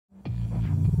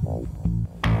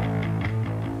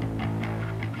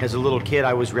As a little kid,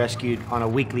 I was rescued on a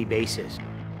weekly basis.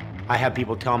 I have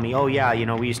people tell me, oh yeah, you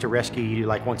know, we used to rescue you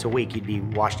like once a week. You'd be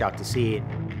washed out to sea.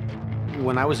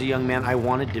 When I was a young man, I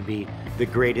wanted to be the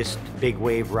greatest big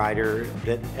wave rider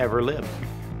that ever lived.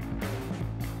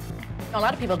 A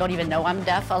lot of people don't even know I'm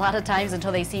deaf a lot of times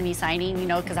until they see me signing, you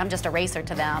know, because I'm just a racer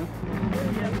to them.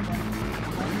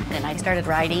 And I started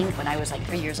riding when I was like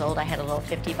 3 years old. I had a little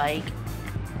 50 bike.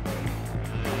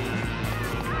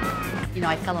 You know,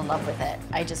 I fell in love with it.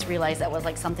 I just realized that was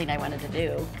like something I wanted to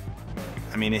do.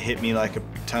 I mean, it hit me like a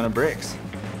ton of bricks.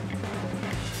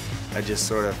 I just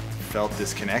sort of felt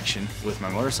this connection with my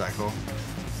motorcycle.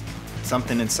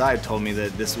 Something inside told me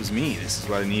that this was me. This is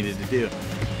what I needed to do.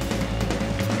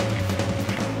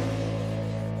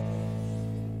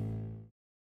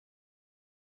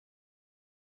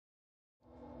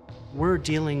 We're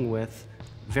dealing with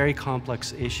very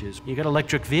complex issues. You got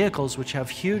electric vehicles which have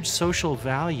huge social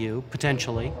value,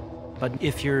 potentially, but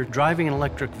if you're driving an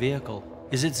electric vehicle,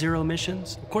 is it zero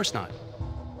emissions? Of course not.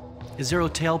 It's zero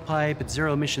tailpipe, it's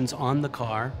zero emissions on the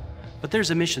car, but there's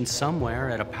emissions somewhere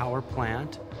at a power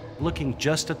plant. Looking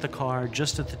just at the car,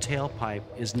 just at the tailpipe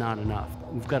is not enough.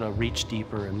 We've got to reach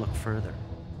deeper and look further.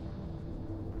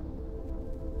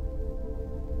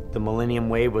 The Millennium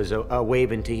Wave was a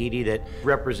wave in Tahiti that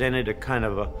represented a kind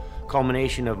of a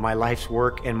culmination of my life's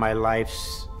work and my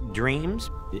life's dreams.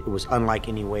 It was unlike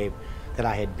any wave that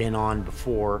I had been on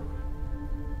before.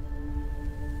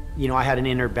 You know, I had an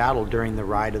inner battle during the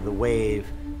ride of the wave,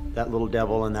 that little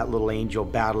devil and that little angel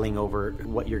battling over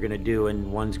what you're gonna do,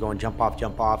 and one's going jump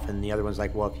off, and the other one's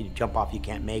like, well, if you jump off, you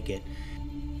can't make it.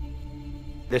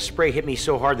 The spray hit me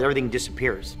so hard that everything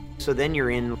disappears. So then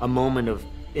you're in a moment of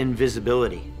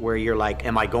invisibility where you're like,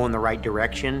 am I going the right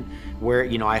direction? Where,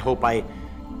 you know, I hope I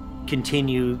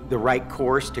continue the right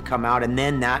course to come out, and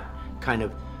then that kind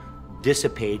of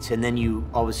dissipates, and then you,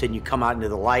 all of a sudden you come out into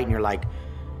the light and you're like,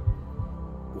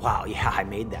 wow, yeah, I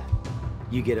made that.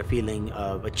 You get a feeling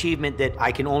of achievement that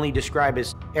I can only describe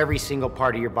as every single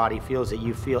part of your body feels it.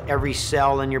 You feel every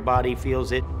cell in your body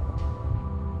feels it.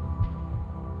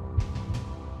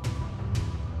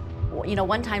 You know,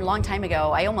 one time, long time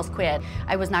ago, I almost quit.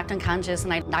 I was knocked unconscious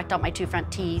and I knocked out my 2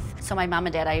 front teeth. So my mom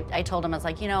and dad, I told them, I was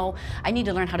like, you know, I need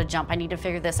to learn how to jump. I need to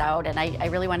figure this out, and I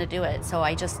really want to do it. So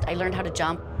I learned how to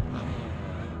jump.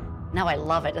 Now I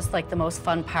love it. It's like the most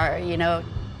fun part, you know.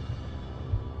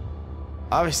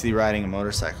 Obviously, riding a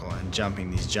motorcycle and jumping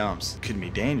these jumps could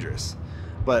be dangerous,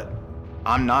 but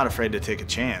I'm not afraid to take a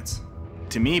chance.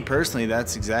 To me personally,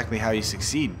 that's exactly how you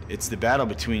succeed. It's the battle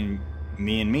between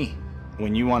me and me.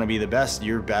 When you want to be the best,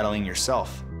 you're battling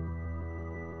yourself.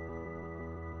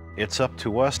 It's up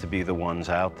to us to be the ones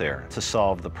out there to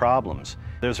solve the problems.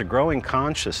 There's a growing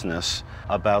consciousness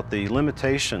about the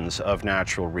limitations of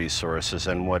natural resources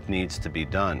and what needs to be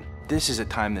done. This is a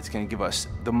time that's going to give us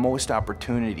the most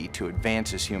opportunity to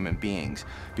advance as human beings,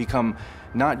 become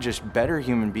not just better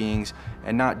human beings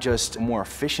and not just more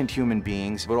efficient human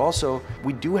beings, but also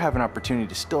we do have an opportunity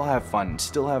to still have fun,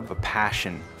 still have a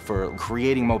passion for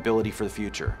creating mobility for the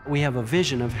future. We have a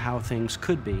vision of how things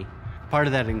could be. Part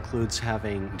of that includes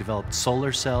having developed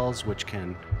solar cells, which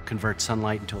can convert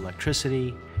sunlight into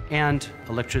electricity, and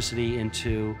electricity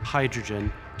into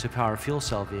hydrogen to power a fuel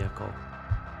cell vehicle.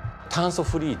 炭素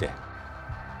フリーで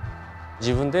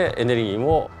自分でエネルギー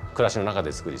も暮らしの中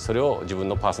で作り、それを自分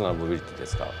のパーソナルモビリティで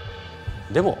使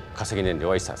う。でも化石燃料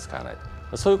は一切使わない。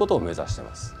そういうことを目指してい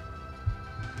ます。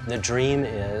The dream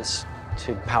is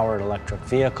to power an electric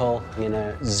vehicle in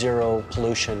a zero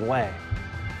pollution way.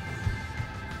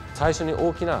 最初に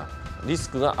大きなリス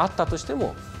クがあったとして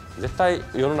も、絶対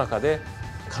世の中で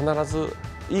必ず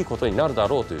いいことになるだ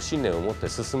ろうという信念を持って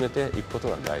進めていくこと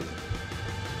が大事。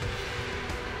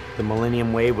The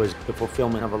Millennium Wave was the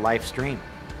fulfillment of a life's dream.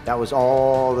 That was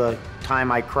all the time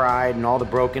I cried and all the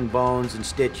broken bones and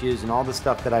stitches and all the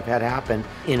stuff that I've had happen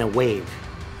in a wave,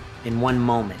 in one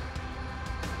moment.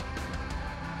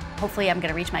 Hopefully I'm going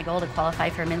to reach my goal to qualify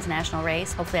for a men's national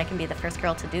race. Hopefully I can be the first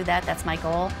girl to do that. That's my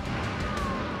goal.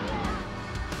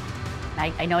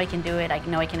 I know I can do it. I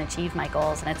know I can achieve my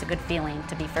goals, and it's a good feeling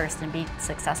to be first and be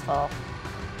successful.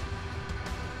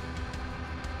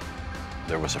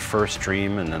 There was a first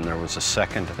dream, and then there was a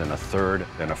second, and a third,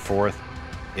 and a fourth.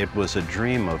 It was a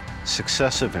dream of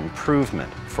successive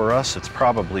improvement. For us, it's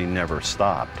probably never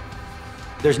stopped.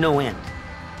 There's no end.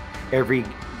 Every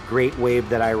great wave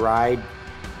that I ride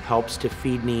helps to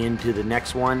feed me into the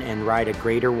next one and ride a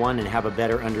greater one and have a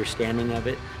better understanding of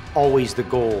it. Always the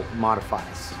goal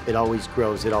modifies. It always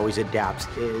grows, it always adapts.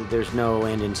 There's no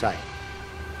end in sight.